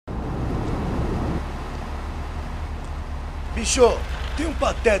Bicho, tem um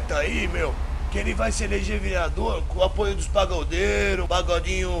pateta aí, meu, que ele vai se eleger vereador com o apoio dos pagodeiros,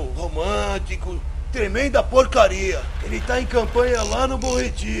 pagodinho romântico, tremenda porcaria. Ele tá em campanha lá no Bom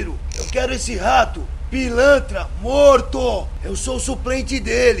Retiro. Eu quero esse rato, pilantra, morto. Eu sou o suplente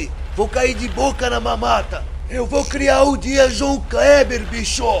dele. Vou cair de boca na mamata. Eu vou criar o dia João Kleber,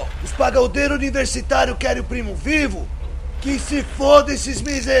 bicho. Os pagodeiros universitários querem o primo vivo? Que se foda esses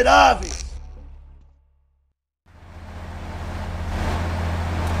miseráveis.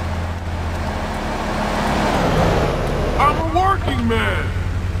 I'm a working man!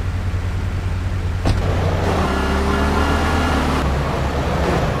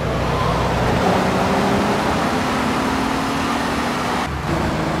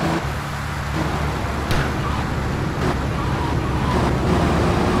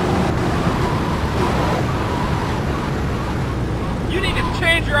 You need to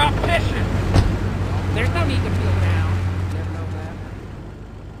change your optician! There's no need to feel down. Never know that.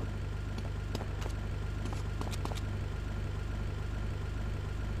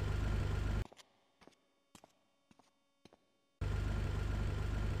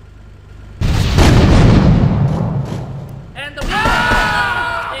 And the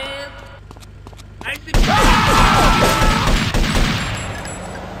winner is... I see...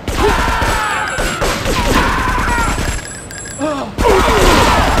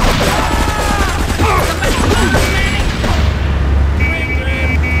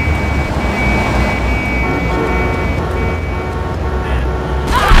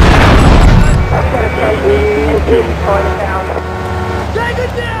 Take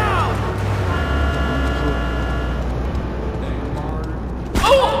it down!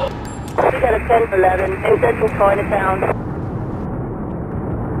 Oh! We got a 10-11, and Central Chinatown.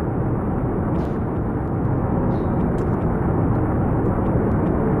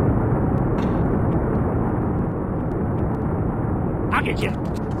 I'll get you.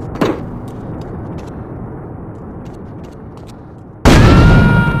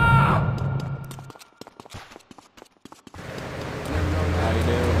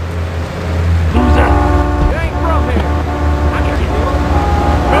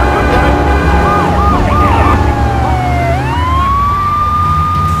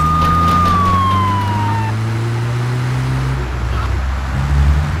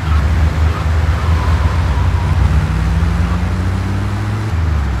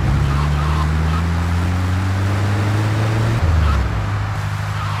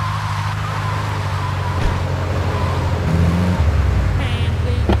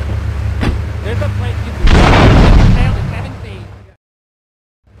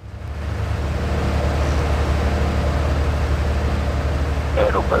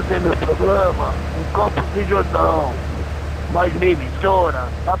 Quero fazer meu programa em Campos de Jordão, mas minha emissora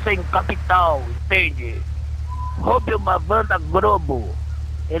tá sem capital, entende? Roube uma banda Globo,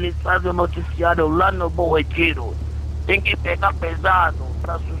 eles fazem o noticiário lá no Bom Retiro. Tem que pegar pesado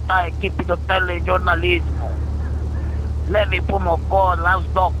pra assustar a equipe do telejornalismo. Leve pro Mocó nas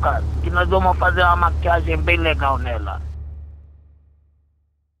docas, que nós vamos fazer uma maquiagem bem legal nela.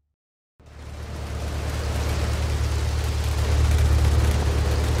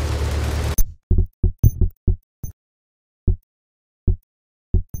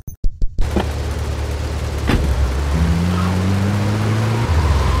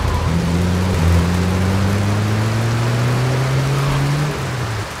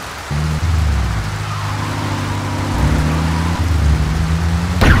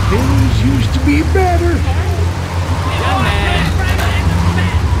 Things used to be better. Young man.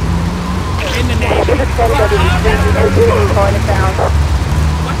 In the name. We got a 10-11, and Central Chinatown.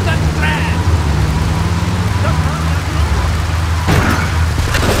 What's that plan?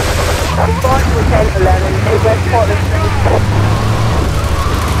 I'm going to 10-11, and West Portland Street.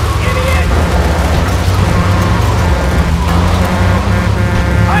 Idiot!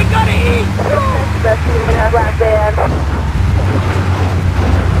 I gotta eat! That's moving right there.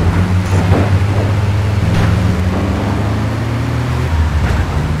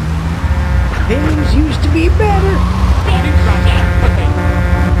 Things used to be better.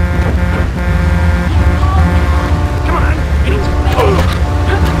 Come on!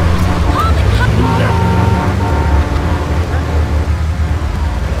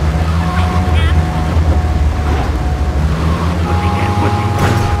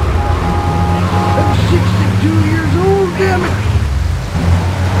 I'm 62 years old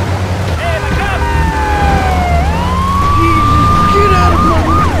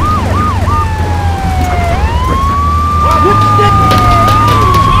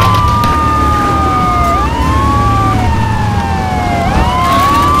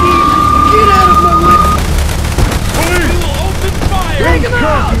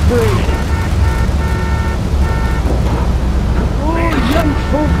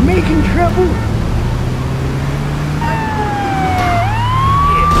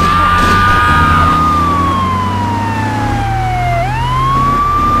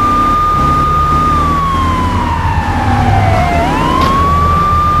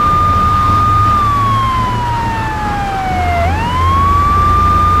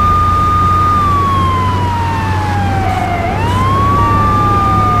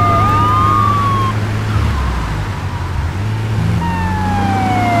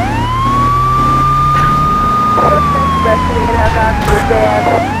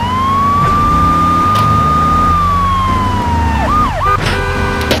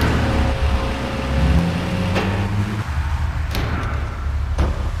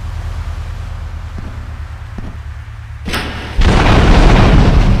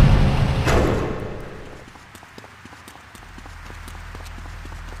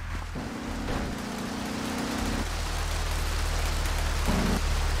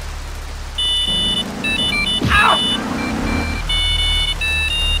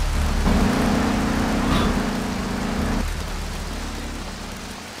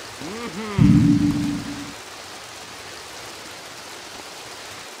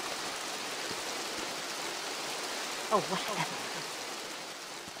Oh, whatever.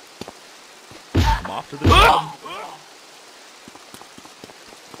 I'm off to the job.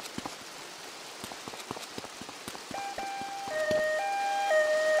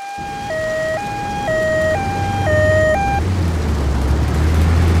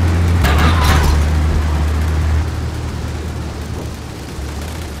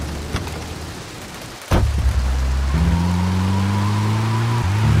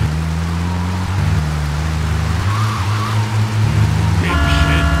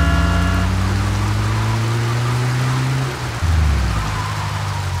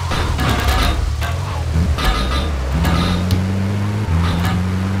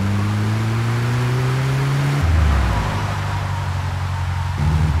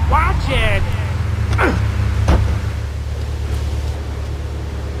 Watch it!